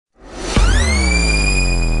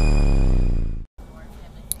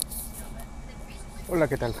Hola,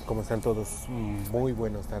 ¿qué tal? ¿Cómo están todos? Muy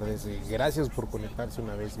buenas tardes. Gracias por conectarse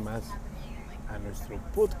una vez más a nuestro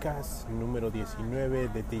podcast número 19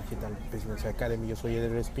 de Digital Business Academy. Yo soy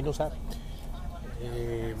Eder Espinosa.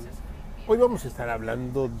 Hoy vamos a estar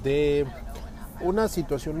hablando de una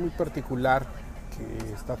situación muy particular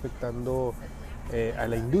que está afectando a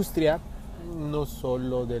la industria, no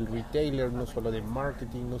solo del retailer, no solo de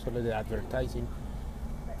marketing, no solo de advertising.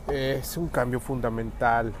 Es un cambio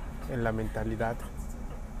fundamental en la mentalidad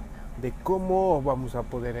de cómo vamos a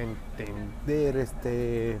poder entender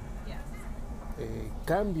este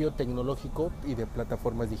cambio tecnológico y de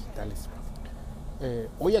plataformas digitales.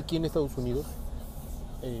 Hoy aquí en Estados Unidos,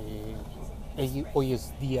 hoy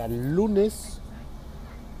es día lunes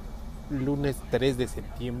 3 de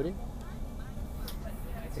septiembre.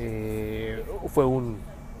 Fue un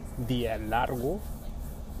día largo,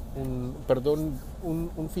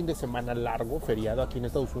 un fin de semana largo, feriado aquí en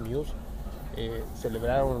Estados Unidos.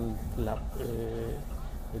 Celebraron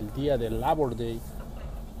el día del Labor Day,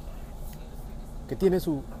 que tiene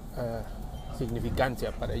su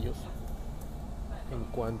significancia para ellos en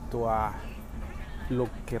cuanto a lo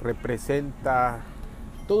que representa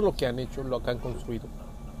todo lo que han hecho, lo que han construido.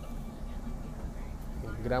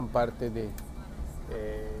 En gran parte de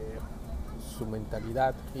su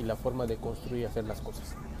mentalidad y la forma de construir y hacer las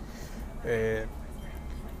cosas.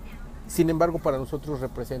 Sin embargo, para nosotros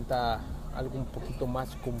representa algo un poquito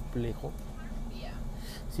más complejo.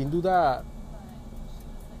 Sin duda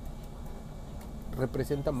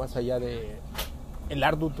representa más allá de el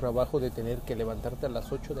arduo trabajo de tener que levantarte a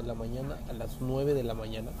las 8 de la mañana, a las 9 de la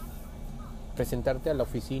mañana, presentarte a la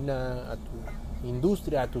oficina, a tu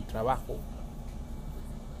industria, a tu trabajo.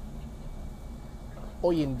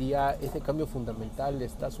 Hoy en día ese cambio fundamental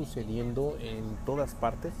está sucediendo en todas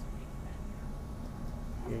partes.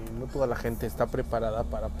 No toda la gente está preparada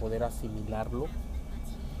para poder asimilarlo,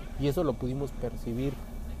 y eso lo pudimos percibir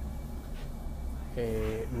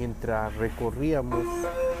mientras recorríamos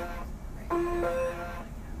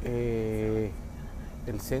el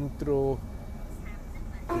centro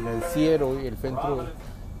financiero y el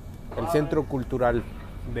centro cultural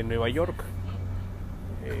de Nueva York,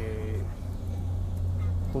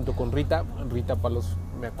 junto con Rita Palos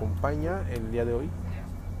me acompaña el día de hoy.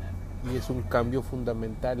 Y es un cambio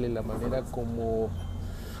fundamental en la manera como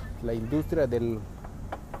la industria del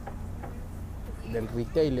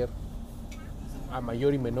retailer, a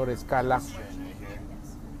mayor y menor escala,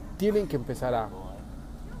 tienen que empezar a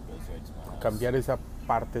cambiar esa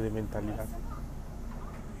parte de mentalidad.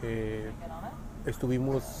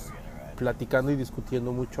 Estuvimos platicando y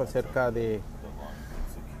discutiendo mucho acerca de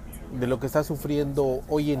lo que está sufriendo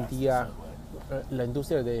hoy en día la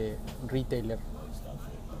industria de retailer.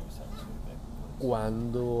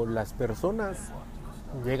 Cuando las personas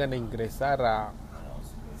llegan a ingresar a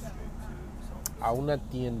una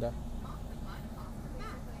tienda,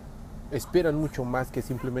 esperan mucho más que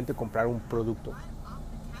simplemente comprar un producto.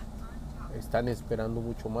 Están esperando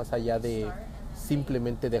mucho más allá de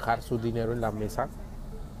simplemente dejar su dinero en la mesa,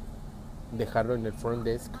 dejarlo en el front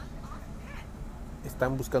desk.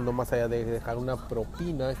 Están buscando más allá de dejar una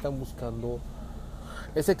propina, están buscando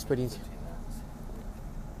esa experiencia.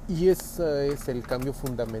 Y ese es el cambio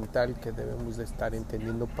fundamental que debemos de estar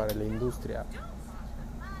entendiendo para la industria.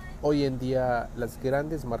 Hoy en día las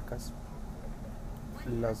grandes marcas,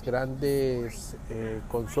 los grandes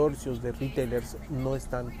consorcios de retailers no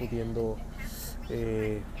están pudiendo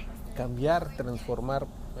cambiar, transformar.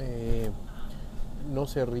 No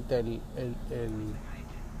sé, Rita, el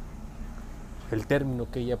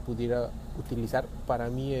término que ella pudiera utilizar para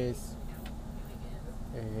mí es...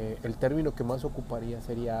 el término que más ocuparía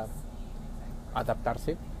sería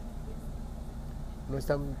adaptarse. No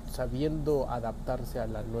están sabiendo adaptarse a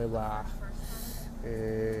la nueva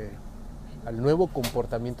al nuevo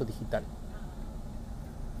comportamiento digital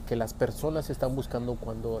que las personas están buscando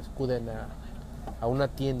cuando acuden a una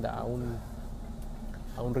tienda, a un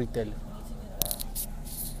retailer.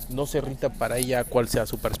 No sé, Rita, para ella cuál sea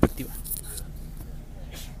su perspectiva.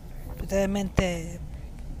 Totalmente.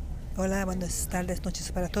 Hola, buenas tardes,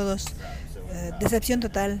 noches para todos. Decepción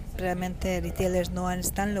total. Realmente retailers no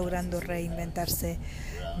están logrando reinventarse,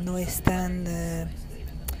 no están,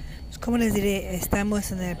 ¿cómo les diré?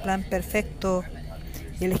 Estamos en el plan perfecto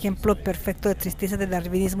y el ejemplo perfecto de tristeza del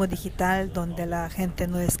darwinismo digital, donde la gente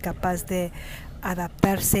no es capaz de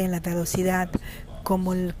adaptarse en la velocidad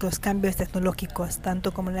como los cambios tecnológicos,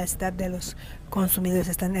 tanto como la necesidad de los consumidores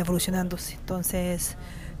están evolucionándose. Entonces,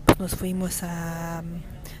 pues nos fuimos a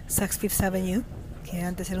Saks Fifth Avenue, que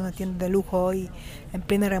antes era una tienda de lujo y en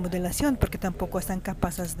plena remodelación, porque tampoco están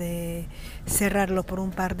capaces de cerrarlo por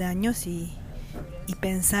un par de años y y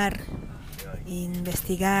pensar,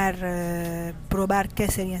 investigar, probar qué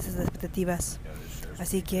serían esas expectativas.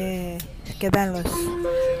 Así que quedan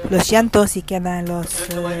los llantos y quedan las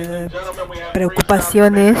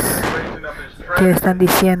preocupaciones que están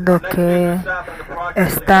diciendo que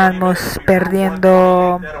estamos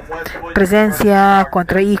perdiendo presencia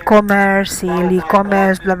contra e-commerce y el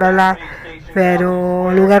e-commerce, bla, bla, bla. Pero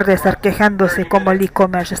en lugar de estar quejándose como el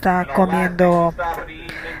e-commerce está comiendo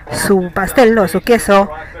su pastel o su queso,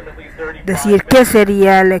 decir qué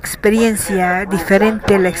sería la experiencia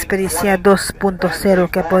diferente, la experiencia 2.0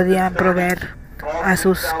 que podrían proveer a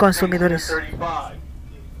sus consumidores.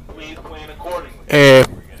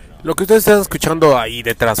 Lo que ustedes están escuchando ahí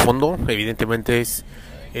de trasfondo, evidentemente es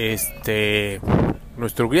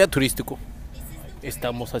nuestro guía turístico.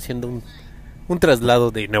 Estamos haciendo un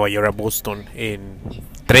traslado de Nueva York a Boston en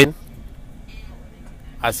tren.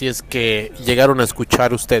 Así es que llegaron a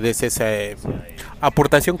escuchar ustedes esa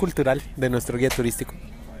aportación cultural de nuestro guía turístico.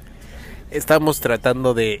 Estamos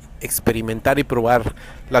tratando de experimentar y probar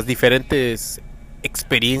las diferentes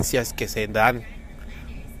experiencias que se dan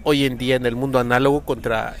hoy en día en el mundo análogo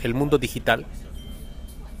contra el mundo digital.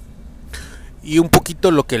 Y un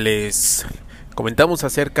poquito lo que les comentamos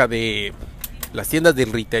acerca de las tiendas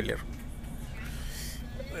del retailer.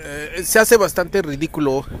 Se hace bastante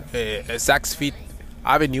ridículo Saks Fifth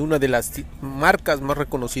Avenue, una de las marcas más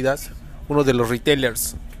reconocidas, uno de los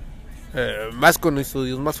retailers más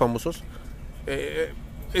conocidos, más famosos,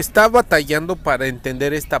 está batallando para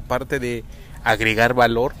entender esta parte de agregar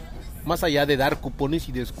valor, más allá de dar cupones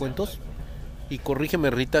y descuentos. Y corrígeme,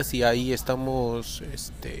 Rita, si ahí estamos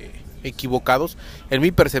equivocados. En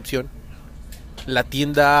mi percepción, la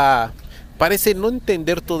tienda parece no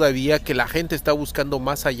entender todavía que la gente está buscando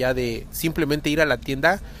más allá de simplemente ir a la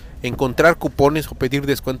tienda, encontrar cupones o pedir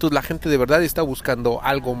descuentos. La gente de verdad está buscando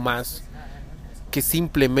algo más que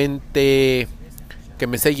simplemente que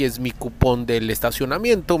me selles mi cupón del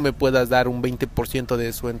estacionamiento, me puedas dar un 20% de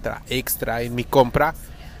descuento extra en mi compra,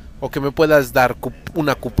 o que me puedas dar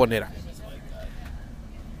una cuponera.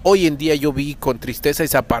 Hoy en día yo vi con tristeza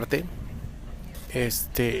esa parte,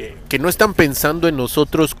 que no están pensando en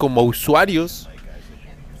nosotros como usuarios.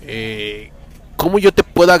 ¿Cómo yo te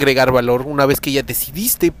puedo agregar valor una vez que ya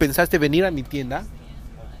decidiste, pensaste venir a mi tienda?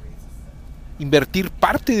 Invertir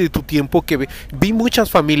parte de tu tiempo, que vi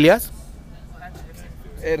muchas familias.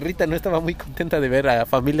 Rita no estaba muy contenta de ver a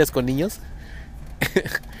familias con niños.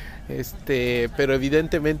 Pero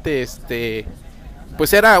evidentemente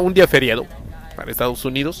pues era un día feriado para Estados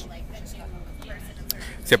Unidos.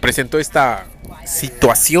 Se presentó esta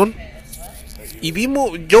situación y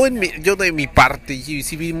vimos, yo de mi parte, y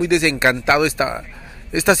sí vi muy desencantado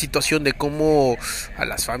esta situación de cómo a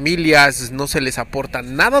las familias no se les aporta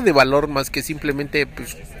nada de valor más que simplemente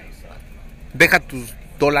pues deja tus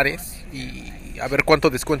dólares y a ver cuánto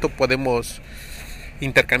descuento podemos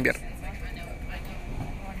intercambiar.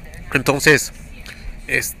 Entonces,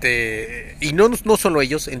 y no solo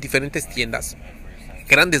ellos, en diferentes tiendas,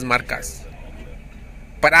 grandes marcas,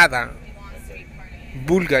 Prada,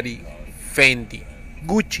 Bulgari, Fendi,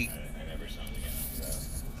 Gucci.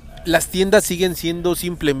 Las tiendas siguen siendo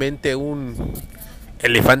simplemente un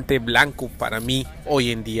elefante blanco para mí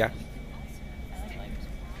hoy en día.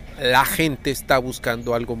 La gente está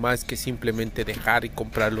buscando algo más que simplemente dejar y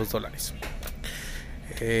comprar los dólares.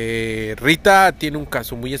 Rita tiene un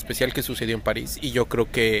caso muy especial que sucedió en París y yo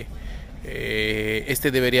creo que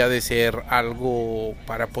debería de ser algo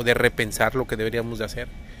para poder repensar lo que deberíamos de hacer.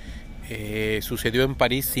 Sucedió en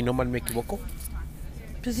París, si no mal me equivoco.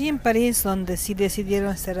 Pues sí, en París, donde sí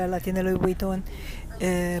decidieron cerrar la tienda Louis Vuitton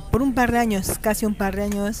por un par de años, casi un par de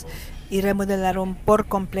años, y remodelaron por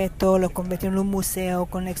completo, lo convirtieron en un museo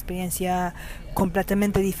con una experiencia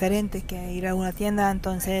completamente diferente que ir a una tienda.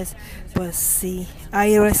 Entonces, pues sí,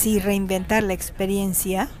 ahora sí reinventar la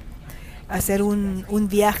experiencia, hacer un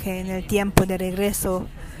viaje en el tiempo de regreso,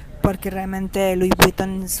 porque realmente Louis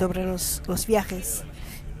Vuitton sobre los viajes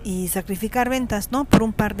y sacrificar ventas, ¿no? Por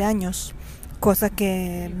un par de años, cosa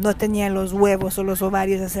que no tenía los huevos o los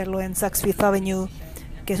ovarios de hacerlo en Saks Fifth Avenue,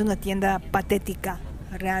 que es una tienda patética.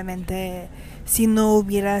 Realmente, si no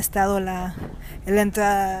hubiera estado la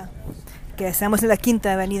entrada que estamos en la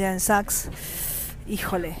Quinta Avenida en Saks,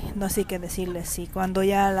 híjole, no sé qué decirles. Y cuando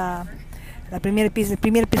ya el primer piso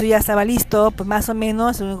ya estaba listo, pues más o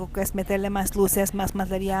menos, lo único que es meterle más luces, más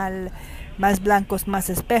material, más blancos, más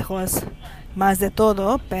espejos, más de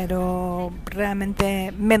todo, pero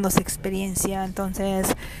realmente menos experiencia. Entonces,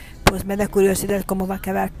 pues me da curiosidad cómo va a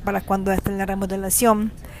quedar para cuando esté en la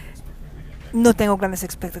remodelación. No tengo grandes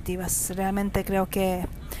expectativas. Realmente creo que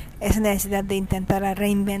esa necesidad de intentar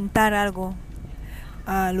reinventar algo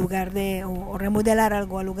a lugar de o remodelar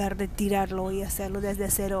algo a lugar de tirarlo y hacerlo desde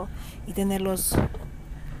cero y tener las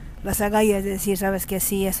agallas de decir, sabes que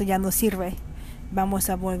sí, eso ya no sirve, vamos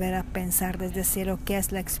a volver a pensar desde cero qué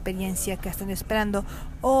es la experiencia que están esperando,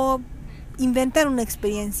 o inventar una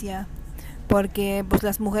experiencia, porque pues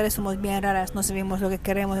las mujeres somos bien raras, no sabemos lo que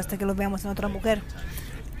queremos hasta que lo veamos en otra mujer.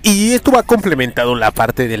 Y esto va complementado la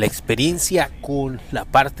parte de la experiencia con la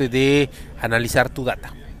parte de analizar tu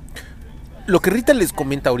data. Lo que Rita les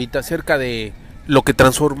comenta ahorita acerca de lo que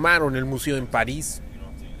transformaron el museo en París,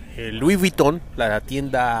 el Louis Vuitton, la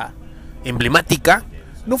tienda emblemática,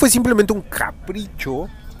 no fue simplemente un capricho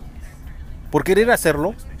por querer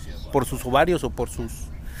hacerlo, por sus ovarios o por sus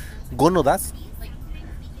gónodas,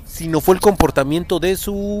 sino fue el comportamiento de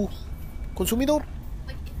su consumidor.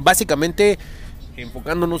 Básicamente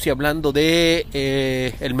enfocándonos y hablando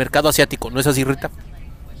de el mercado asiático, ¿no es así, Rita?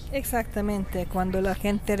 Exactamente, cuando la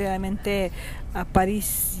gente realmente a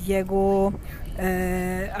París llegó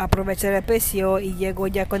a aprovechar el precio y llegó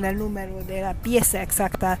ya con el número de la pieza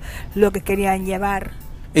exacta, lo que querían llevar.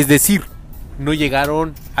 Es decir, no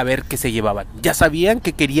llegaron a ver qué se llevaban, ya sabían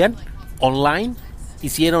que querían online,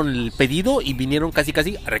 hicieron el pedido y vinieron casi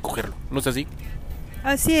a recogerlo, ¿no es así?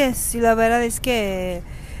 Así es, y la verdad es que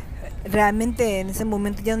realmente en ese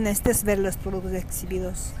momento ya no necesitas ver los productos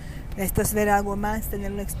exhibidos, necesitas ver algo más,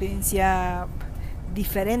 tener una experiencia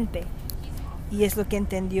diferente, y es lo que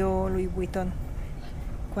entendió Louis Vuitton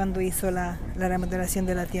cuando hizo la remodelación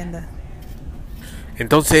de la tienda.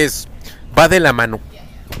 Entonces va de la mano.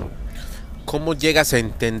 ¿Cómo llegas a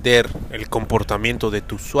entender el comportamiento de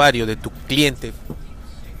tu usuario, de tu cliente,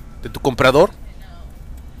 de tu comprador,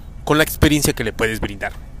 con la experiencia que le puedes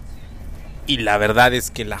brindar? Y la verdad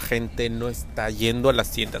es que la gente no está yendo a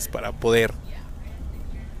las tiendas para poder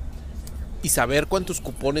y saber cuántos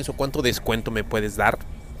cupones o cuánto descuento me puedes dar,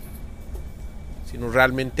 sino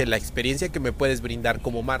realmente la experiencia que me puedes brindar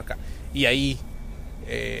como marca. Y ahí,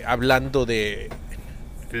 hablando de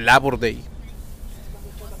Labor Day,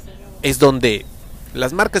 es donde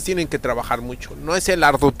las marcas tienen que trabajar mucho. No es el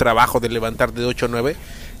arduo trabajo de levantar de 8 a 9,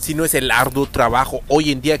 sino es el arduo trabajo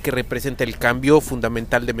hoy en día que representa el cambio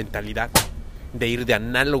fundamental de mentalidad, de ir de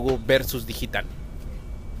análogo versus digital.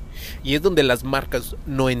 Y es donde las marcas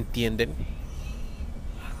no entienden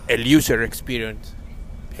el user experience,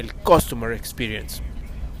 el customer experience,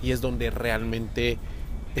 y es donde realmente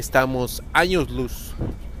estamos años luz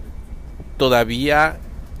todavía.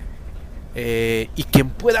 Y quien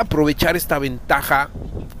pueda aprovechar esta ventaja,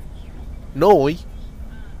 no hoy,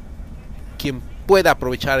 quien pueda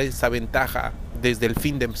aprovechar esa ventaja desde el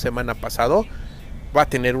fin de semana pasado, va a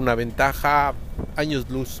tener una ventaja años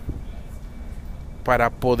luz para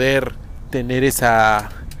poder tener esa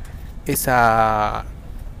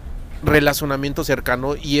relacionamiento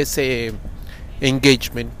cercano y ese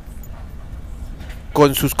engagement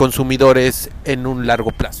con sus consumidores en un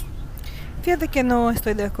largo plazo. Fíjate que no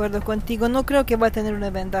estoy de acuerdo contigo, no creo que va a tener una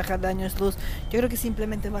ventaja de años luz, yo creo que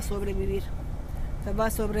simplemente va a sobrevivir. O sea, va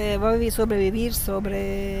a sobrevivir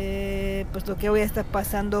sobre pues lo que hoy está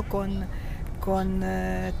pasando con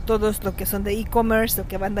todos lo que son de e-commerce, lo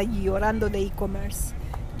que van allí llorando de e-commerce.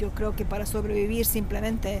 Yo creo que para sobrevivir,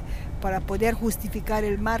 simplemente para poder justificar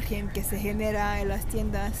el margen que se genera en las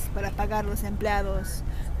tiendas, para pagar los empleados,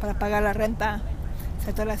 para pagar la renta,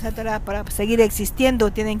 etcétera, etcétera, para seguir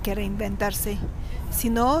existiendo tienen que reinventarse. Si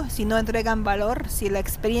no entregan valor, si la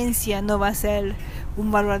experiencia no va a ser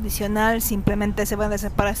un valor adicional, simplemente se van a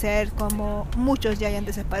desaparecer como muchos ya hayan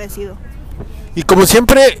desaparecido. Y como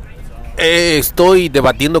siempre estoy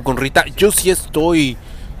debatiendo con Rita, yo sí estoy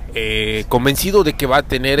convencido de que va a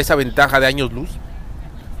tener esa ventaja de años luz.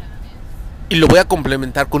 Y lo voy a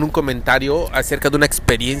complementar con un comentario acerca de una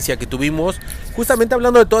experiencia que tuvimos, justamente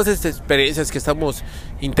hablando de todas estas experiencias que estamos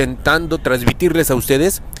intentando transmitirles a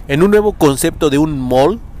ustedes en un nuevo concepto de un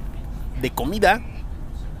mall de comida,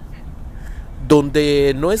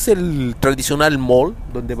 donde no es el tradicional mall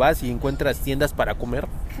donde vas y encuentras tiendas para comer,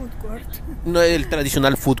 Food court. no es el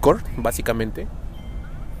tradicional food court básicamente,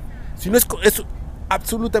 sino es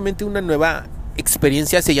absolutamente una nueva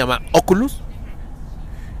experiencia. Se llama Oculus.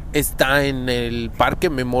 Está en el Parque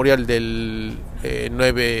Memorial del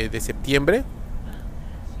 9 de septiembre.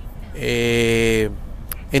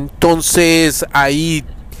 Entonces ahí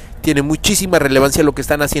tiene muchísima relevancia lo que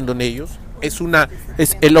están haciendo en ellos. Es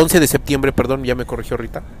el 11 de septiembre, perdón, ya me corrigió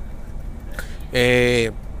Rita.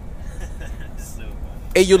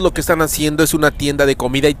 Ellos lo que están haciendo es una tienda de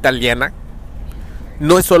comida italiana.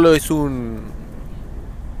 No es solo es un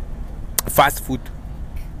fast food,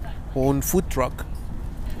 un food truck.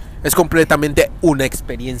 Es completamente una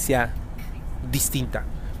experiencia distinta.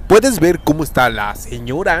 puedes ver cómo está la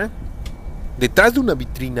señora detrás de una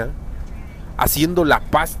vitrina haciendo la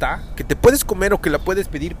pasta que te puedes comer o que la puedes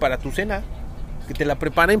pedir para tu cena, que te la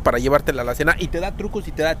preparen para llevártela a la cena, y te da trucos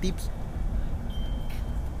y te da tips.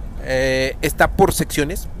 Está por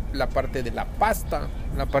secciones, la parte de la pasta,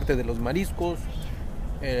 la parte de los mariscos,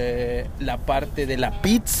 la parte de la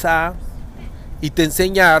pizza, y te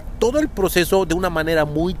enseña todo el proceso de una manera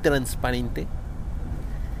muy transparente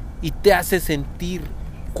y te hace sentir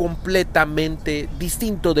completamente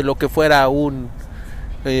distinto de lo que fuera un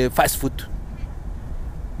fast food.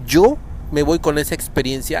 Yo me voy con esa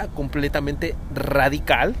experiencia completamente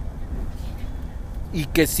radical y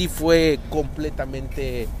que sí fue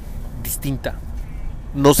completamente distinta.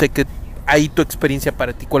 No sé qué ahí tu experiencia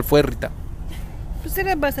para ti, ¿cuál fue, Rita? Pues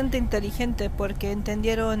era bastante inteligente porque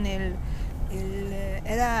entendieron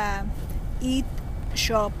era Eat,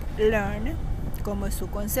 Shop, Learn como es su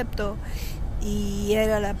concepto, y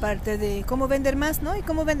era la parte de cómo vender más, ¿no? Y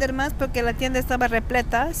cómo vender más porque la tienda estaba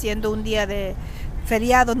repleta, siendo un día de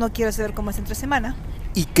feriado, no quiero saber cómo es entre semana.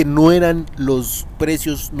 Y que no eran, los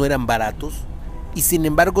precios no eran baratos, y sin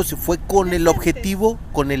embargo se fue con el objetivo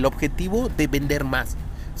de vender más,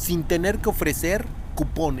 sin tener que ofrecer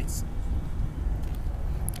cupones.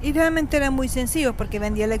 Y realmente era muy sencillo porque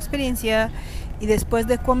vendía la experiencia, y después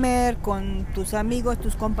de comer con tus amigos,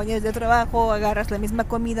 tus compañeros de trabajo, agarras la misma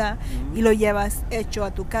comida y lo llevas hecho a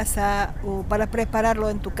tu casa, o para prepararlo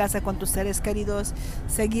en tu casa con tus seres queridos,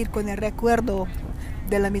 seguir con el recuerdo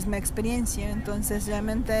de la misma experiencia. Entonces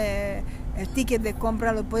realmente el ticket de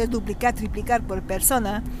compra lo puedes duplicar, triplicar por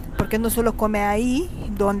persona, porque no solo come ahí,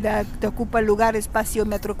 donde te ocupa el lugar, espacio,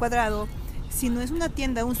 metro cuadrado, sino es una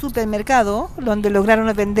tienda, un supermercado, donde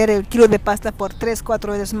lograron vender el kilo de pasta por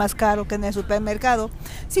 3-4 veces más caro que en el supermercado,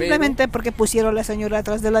 simplemente porque pusieron a la señora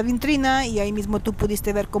atrás de la vitrina, y ahí mismo tú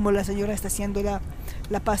pudiste ver cómo la señora está haciendo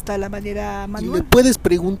la pasta de la manera manual. ¿Y le puedes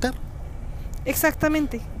preguntar?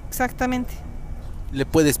 Exactamente. Le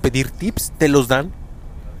puedes pedir tips, te los dan.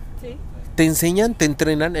 Sí. Te enseñan, te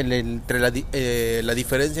entrenan entre la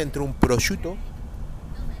diferencia entre un prosciutto,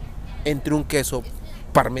 entre un queso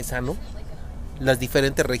parmesano, las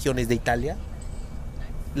diferentes regiones de Italia,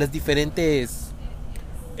 las diferentes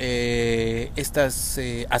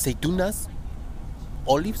aceitunas,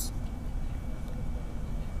 olives,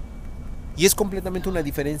 y es completamente una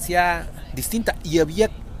diferencia distinta. Y había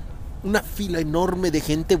una fila enorme de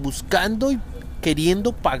gente buscando y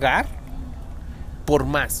queriendo pagar por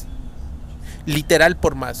más, literal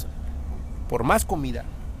por más comida,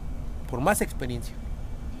 por más experiencia,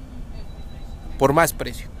 por más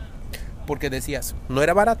precio. Porque decías, no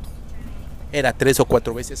era barato, era 3 o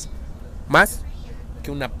 4 veces más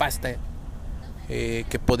que una pasta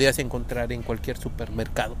que podías encontrar en cualquier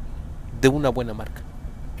supermercado de una buena marca.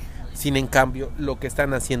 Sin en cambio, lo que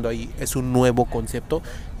están haciendo ahí es un nuevo concepto,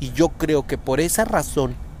 y yo creo que por esa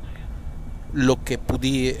razón lo que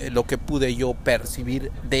pude yo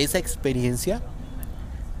percibir de esa experiencia,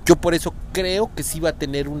 yo por eso creo que sí va a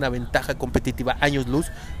tener una ventaja competitiva años luz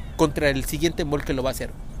contra el siguiente mall que lo va a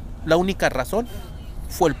hacer. La única razón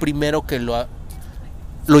fue el primero que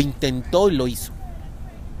lo intentó y lo hizo,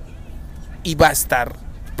 y va a estar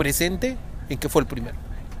presente en que fue el primero.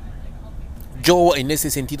 Yo en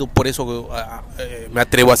ese sentido, por eso me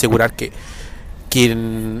atrevo a asegurar que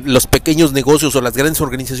los pequeños negocios o las grandes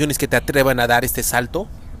organizaciones que te atrevan a dar este salto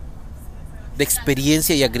de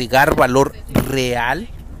experiencia y agregar valor real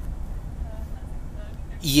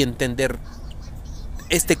y entender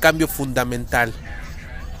este cambio fundamental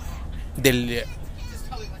del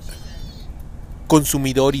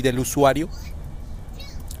consumidor y del usuario,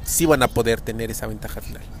 sí van a poder tener esa ventaja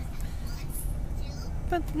final.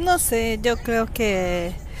 No sé, yo creo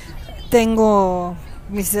que tengo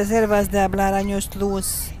mis reservas de hablar años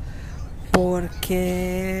luz,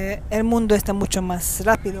 porque el mundo está mucho más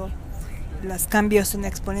rápido, los cambios son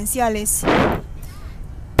exponenciales.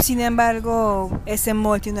 Sin embargo, ese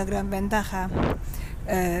mall tiene una gran ventaja.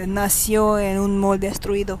 Nació en un mall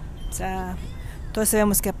destruido. O sea, todos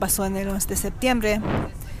sabemos qué pasó en el 11 de septiembre,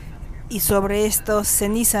 y sobre estos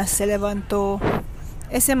cenizas se levantó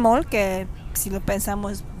ese mall que, si lo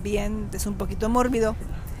pensamos bien, es un poquito mórbido.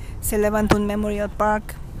 Se levantó un Memorial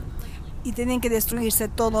Park, y tienen que destruirse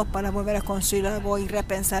todo para volver a construir algo y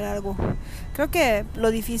repensar algo. Creo que lo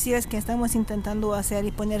difícil es que estamos intentando hacer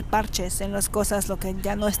y poner parches en las cosas, lo que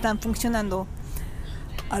ya no están funcionando,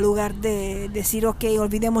 al lugar de decir, ok,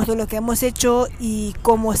 olvidemos de lo que hemos hecho y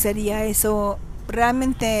cómo sería eso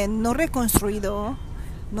realmente no reconstruido,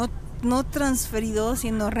 no transferido,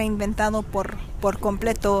 sino reinventado por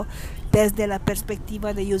completo desde la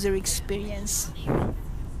perspectiva de user experience.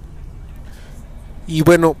 Y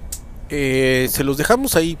bueno, Se los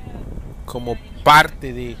dejamos ahí como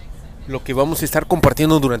parte de lo que vamos a estar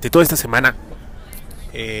compartiendo durante toda esta semana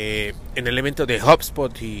en el evento de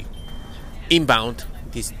HubSpot y Inbound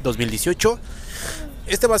 2018.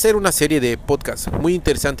 Esta va a ser una serie de podcasts muy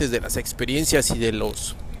interesantes de las experiencias y de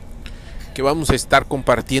los que vamos a estar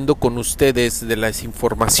compartiendo con ustedes, de la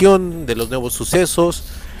desinformación, de los nuevos sucesos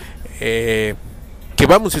que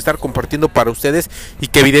vamos a estar compartiendo para ustedes y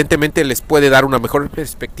que evidentemente les puede dar una mejor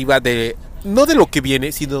perspectiva de no de lo que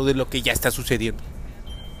viene, sino de lo que ya está sucediendo.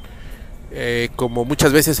 Como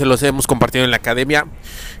muchas veces se los hemos compartido en la academia,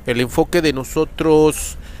 el enfoque de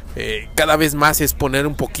nosotros cada vez más es poner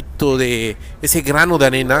un poquito de ese grano de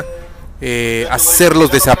arena,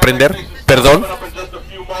 hacerlos desaprender. Perdón.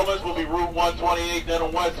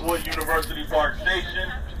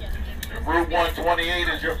 Route 128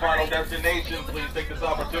 is your final destination. Please take this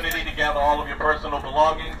opportunity to gather all of your personal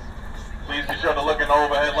belongings. Please be sure to look in the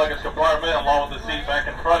overhead luggage compartment along with the seat back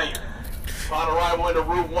in front of you.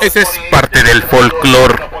 Ese es parte del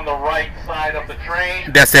folclore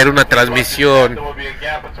de hacer una transmisión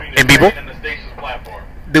en vivo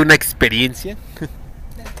de una experiencia.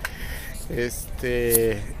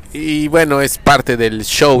 Y bueno, es parte del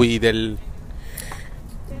show y de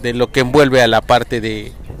lo que envuelve a la parte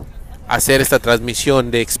de hacer esta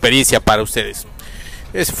transmisión de experiencia para ustedes.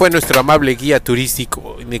 Ese fue nuestro amable guía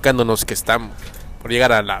turístico indicándonos que estamos por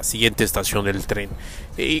llegar a la siguiente estación del tren.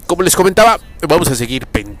 Y como les comentaba, vamos a seguir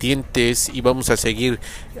pendientes y vamos a seguir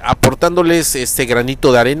aportándoles este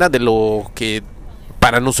granito de arena de lo que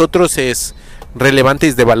para nosotros es relevante,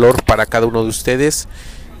 es de valor para cada uno de ustedes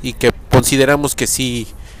y que consideramos que sí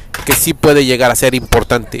puede llegar a ser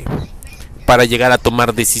importante para llegar a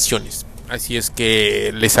tomar decisiones. Así es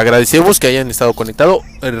que les agradecemos que hayan estado conectados.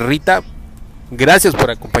 Rita, gracias por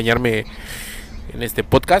acompañarme en este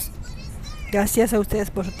podcast. Gracias a ustedes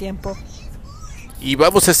por su tiempo. Y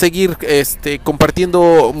vamos a seguir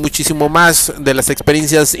compartiendo muchísimo más de las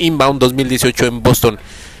experiencias Inbound 2018 en Boston.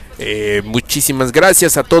 Muchísimas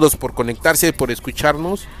gracias a todos por conectarse, por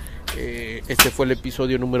escucharnos. Este fue el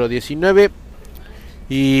episodio número 19.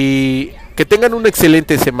 Y que tengan una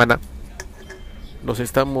excelente semana. Nos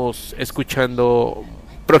estamos escuchando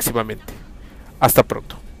próximamente. Hasta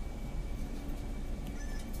pronto.